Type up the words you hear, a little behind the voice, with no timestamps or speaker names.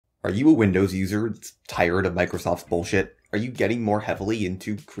Are you a Windows user that's tired of Microsoft's bullshit? Are you getting more heavily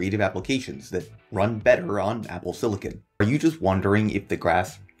into creative applications that run better on Apple Silicon? Are you just wondering if the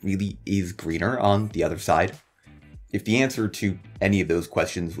grass really is greener on the other side? If the answer to any of those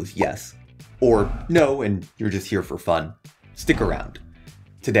questions was yes, or no and you're just here for fun, stick around.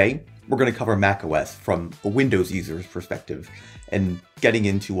 Today, we're going to cover macOS from a Windows user's perspective and getting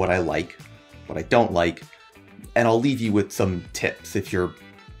into what I like, what I don't like, and I'll leave you with some tips if you're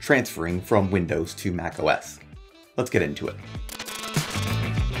transferring from Windows to macOS. Let's get into it.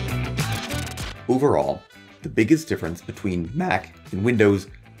 Overall, the biggest difference between Mac and Windows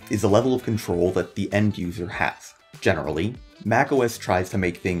is the level of control that the end user has. Generally, macOS tries to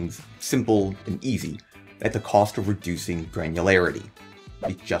make things simple and easy at the cost of reducing granularity.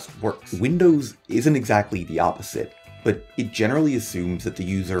 It just works. Windows isn't exactly the opposite, but it generally assumes that the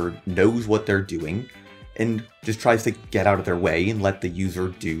user knows what they're doing and just tries to get out of their way and let the user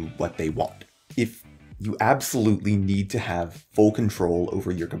do what they want. If you absolutely need to have full control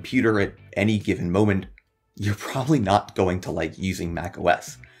over your computer at any given moment, you're probably not going to like using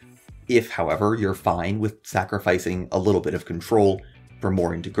macOS. If, however, you're fine with sacrificing a little bit of control for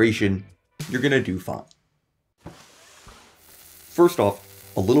more integration, you're gonna do fine. First off,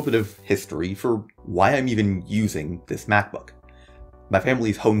 a little bit of history for why I'm even using this MacBook. My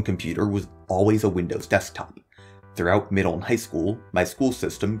family's home computer was always a Windows desktop. Throughout middle and high school, my school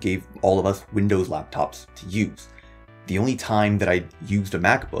system gave all of us Windows laptops to use. The only time that I used a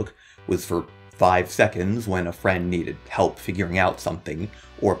MacBook was for 5 seconds when a friend needed help figuring out something,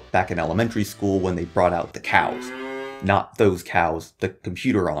 or back in elementary school when they brought out the cows. Not those cows, the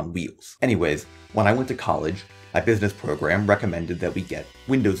computer on wheels. Anyways, when I went to college, my business program recommended that we get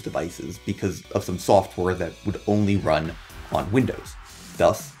Windows devices because of some software that would only run on Windows.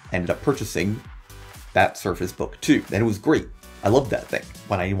 Thus, I ended up purchasing that Surface Book 2, and it was great. I loved that thing.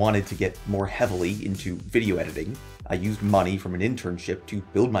 When I wanted to get more heavily into video editing, I used money from an internship to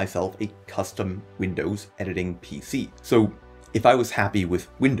build myself a custom Windows editing PC. So if I was happy with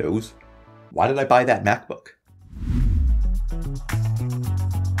Windows, why did I buy that MacBook?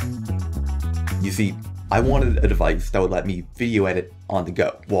 You see, I wanted a device that would let me video edit on the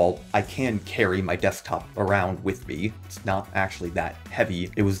go. While I can carry my desktop around with me, it's not actually that heavy.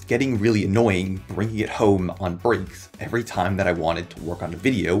 It was getting really annoying bringing it home on breaks every time that I wanted to work on a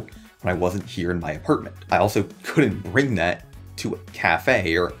video when I wasn't here in my apartment. I also couldn't bring that to a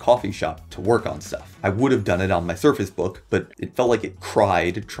cafe or a coffee shop to work on stuff. I would have done it on my Surface Book, but it felt like it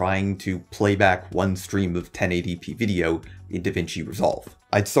cried trying to play back one stream of 1080p video in Davinci Resolve.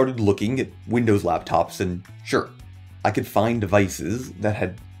 I'd started looking at Windows laptops and sure, I could find devices that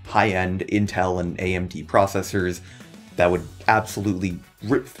had high-end Intel and AMD processors that would absolutely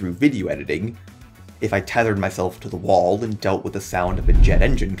rip through video editing if I tethered myself to the wall and dealt with the sound of a jet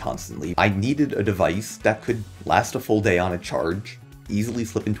engine constantly. I needed a device that could last a full day on a charge, easily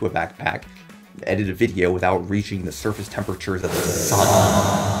slip into a backpack, edit a video without reaching the surface temperatures of the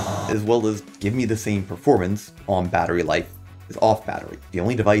sun, as well as give me the same performance on battery life as off battery. The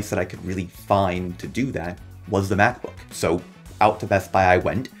only device that I could really find to do that was the MacBook. So out to Best Buy I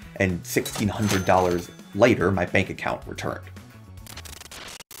went, and $1,600 later my bank account returned.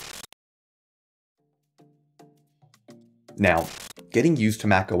 Now, getting used to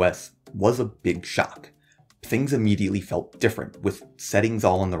macOS was a big shock. Things immediately felt different, with settings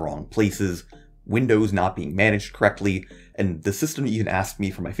all in the wrong places, Windows not being managed correctly, and the system even asked me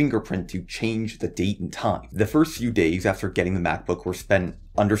for my fingerprint to change the date and time. The first few days after getting the MacBook were spent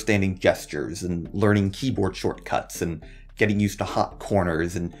understanding gestures and learning keyboard shortcuts and getting used to hot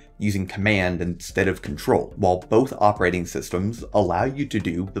corners and using command instead of control. While both operating systems allow you to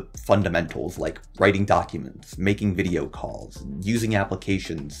do the fundamentals like writing documents, making video calls, using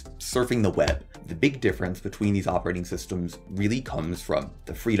applications, surfing the web, the big difference between these operating systems really comes from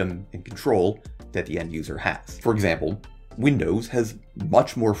the freedom and control that the end user has. For example, Windows has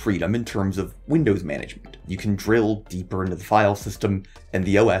much more freedom in terms of Windows management. You can drill deeper into the file system, and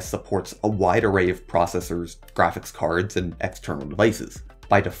the OS supports a wide array of processors, graphics cards, and external devices.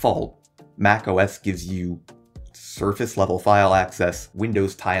 By default, macOS gives you Surface-level file access,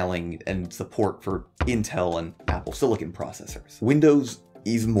 Windows tiling, and support for Intel and Apple Silicon processors. Windows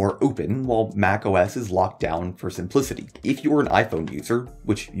is more open, while macOS is locked down for simplicity. If you're an iPhone user,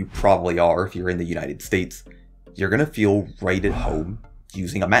 which you probably are if you're in the United States, you're gonna feel right at home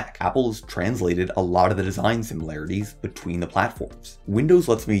using a Mac. Apple has translated a lot of the design similarities between the platforms. Windows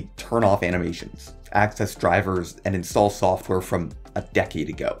lets me turn off animations, access drivers, and install software from a decade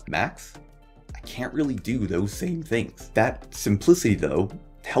ago. Macs? I can't really do those same things. That simplicity, though,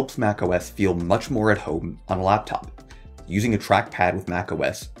 helps macOS feel much more at home on a laptop. Using a trackpad with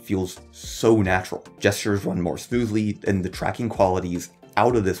macOS feels so natural. Gestures run more smoothly, and the tracking quality is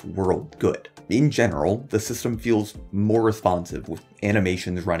out of this world good. In general, the system feels more responsive, with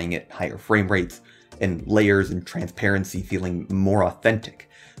animations running at higher frame rates, and layers and transparency feeling more authentic.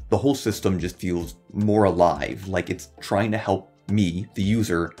 The whole system just feels more alive, like it's trying to help me, the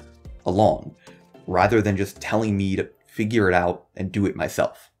user, along, rather than just telling me to figure it out and do it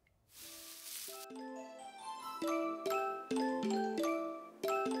myself.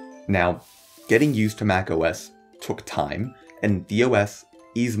 Now, getting used to macOS took time, and the OS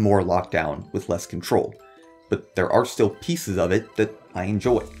is more locked down with less control, but there are still pieces of it that I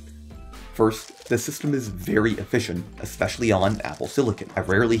enjoy. First, the system is very efficient, especially on Apple Silicon. I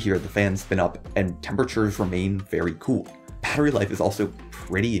rarely hear the fan spin up, and temperatures remain very cool. Battery life is also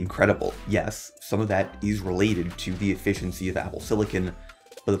pretty incredible. Yes, some of that is related to the efficiency of Apple Silicon,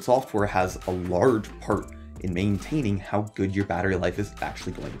 but the software has a large part in maintaining how good your battery life is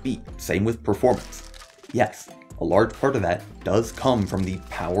actually going to be. Same with performance. Yes, a large part of that does come from the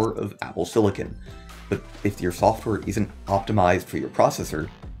power of Apple Silicon, but if your software isn't optimized for your processor,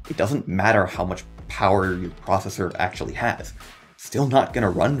 it doesn't matter how much power your processor actually has. It's still not going to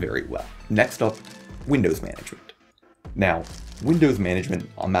run very well. Next up, Windows management. Now, Windows management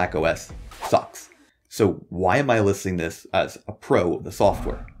on macOS sucks. So why am I listing this as a pro of the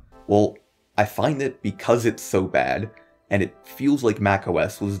software? Well, I find that because it's so bad, and it feels like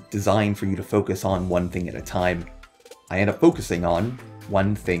macOS was designed for you to focus on one thing at a time, I end up focusing on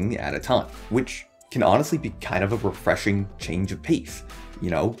one thing at a time, which can honestly be kind of a refreshing change of pace. You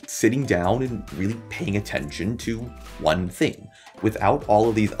know, sitting down and really paying attention to one thing without all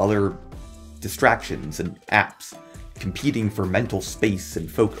of these other distractions and apps competing for mental space and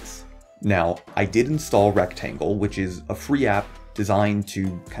focus. Now, I did install Rectangle, which is a free app designed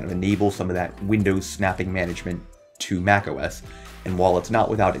to kind of enable some of that Windows snapping management to macOS, and while it's not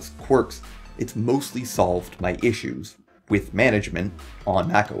without its quirks, it's mostly solved my issues with management on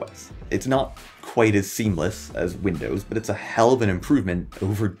macOS. It's not quite as seamless as Windows, but it's a hell of an improvement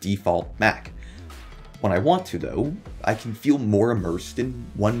over default Mac. When I want to, though, I can feel more immersed in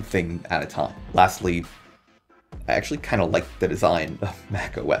one thing at a time. Lastly, I actually kind of like the design of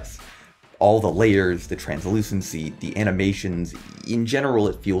macOS. All the layers, the translucency, the animations, in general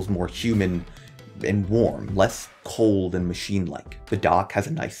it feels more human and warm, less cold and machine-like. The dock has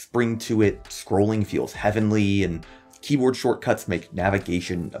a nice spring to it, scrolling feels heavenly, and keyboard shortcuts make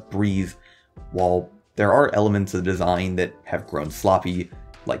navigation a breeze, while there are elements of the design that have grown sloppy,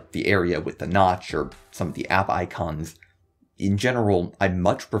 like the area with the notch or some of the app icons. In general, I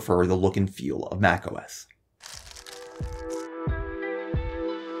much prefer the look and feel of macOS.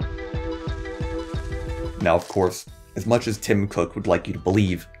 Now, of course, as much as Tim Cook would like you to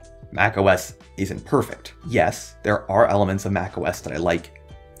believe, macOS isn't perfect. Yes, there are elements of macOS that I like.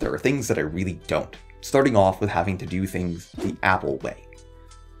 There are things that I really don't. Starting off with having to do things the Apple way.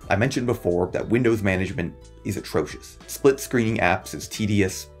 I mentioned before that Windows management is atrocious. Split screening apps is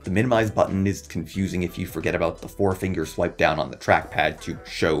tedious, the minimize button is confusing if you forget about the 4-finger swipe down on the trackpad to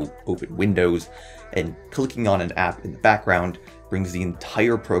show open windows, and clicking on an app in the background brings the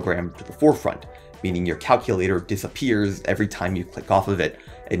entire program to the forefront, meaning your calculator disappears every time you click off of it,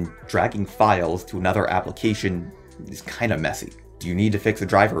 and dragging files to another application is kinda messy. Do you need to fix a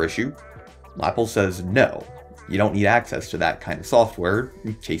driver issue? Apple says no. You don't need access to that kind of software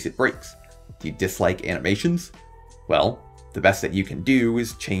in case it breaks. Do you dislike animations? Well, the best that you can do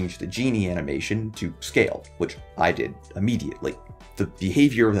is change the Genie animation to scale, which I did immediately. The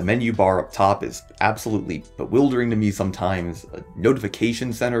behavior of the menu bar up top is absolutely bewildering to me sometimes. A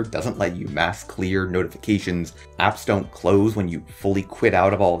notification center doesn't let you mask clear notifications. Apps don't close when you fully quit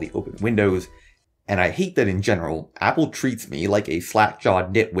out of all the open windows. And I hate that in general, Apple treats me like a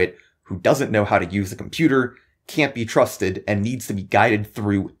slack-jawed nitwit who doesn't know how to use a computer, can't be trusted, and needs to be guided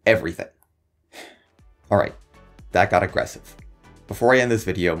through everything. Alright, that got aggressive. Before I end this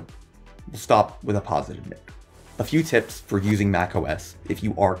video, we'll stop with a positive note. A few tips for using macOS if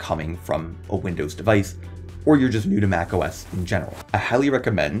you are coming from a Windows device, or you're just new to macOS in general. I highly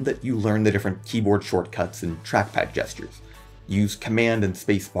recommend that you learn the different keyboard shortcuts and trackpad gestures. Use Command and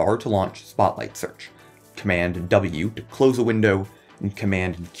Spacebar to launch Spotlight Search, Command and W to close a window, and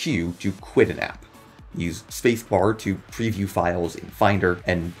Command and Q to quit an app. Use Spacebar to preview files in Finder,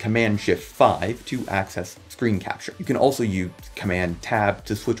 and Command-Shift-5 to access screen capture. You can also use Command-Tab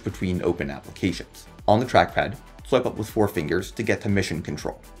to switch between open applications. On the trackpad, swipe up with 4 fingers to get to Mission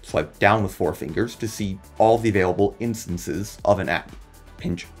Control. Swipe down with 4 fingers to see all the available instances of an app.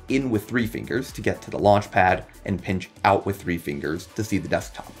 pinch in with 3 fingers to get to the launch pad and pinch out with 3 fingers to see the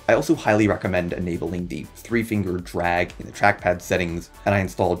desktop. I also highly recommend enabling the 3-finger drag in the trackpad settings, and I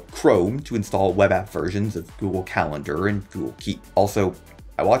installed Chrome to install web app versions of Google Calendar and Google Keep. Also,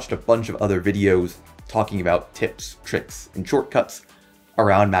 I watched a bunch of other videos talking about tips, tricks, and shortcuts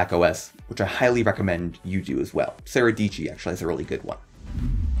around macOS, which I highly recommend you do as well. Sara Dietschy actually has a really good one.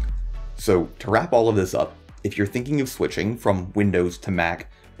 So to wrap all of this up, if you're thinking of switching from Windows to Mac,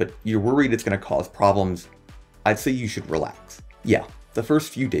 but you're worried it's going to cause problems, I'd say you should relax. Yeah, the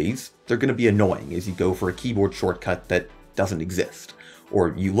first few days, they're going to be annoying as you go for a keyboard shortcut that doesn't exist,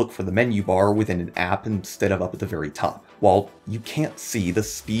 or you look for the menu bar within an app instead of up at the very top. While you can't see the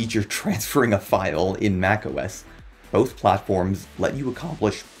speed you're transferring a file in macOS, both platforms let you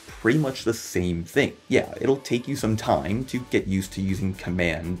accomplish pretty much the same thing. Yeah, it'll take you some time to get used to using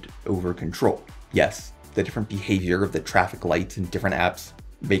command over control. Yes, the different behavior of the traffic lights in different apps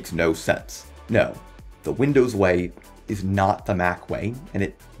makes no sense. No, the Windows way is not the Mac way, and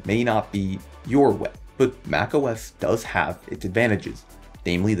it may not be your way. But macOS does have its advantages,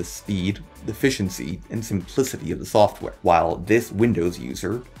 namely the speed, the efficiency, and simplicity of the software. While this Windows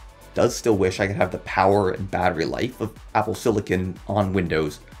user does still wish I could have the power and battery life of Apple Silicon on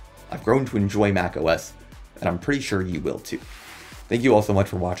Windows, I've grown to enjoy macOS, and I'm pretty sure you will too. Thank you all so much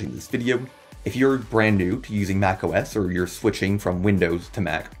for watching this video. If you're brand new to using macOS or you're switching from Windows to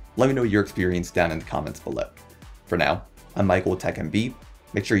Mac, let me know your experience down in the comments below. For now, I'm Michael with TECHMB.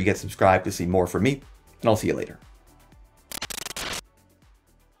 Make sure you get subscribed to see more from me, and I'll see you later.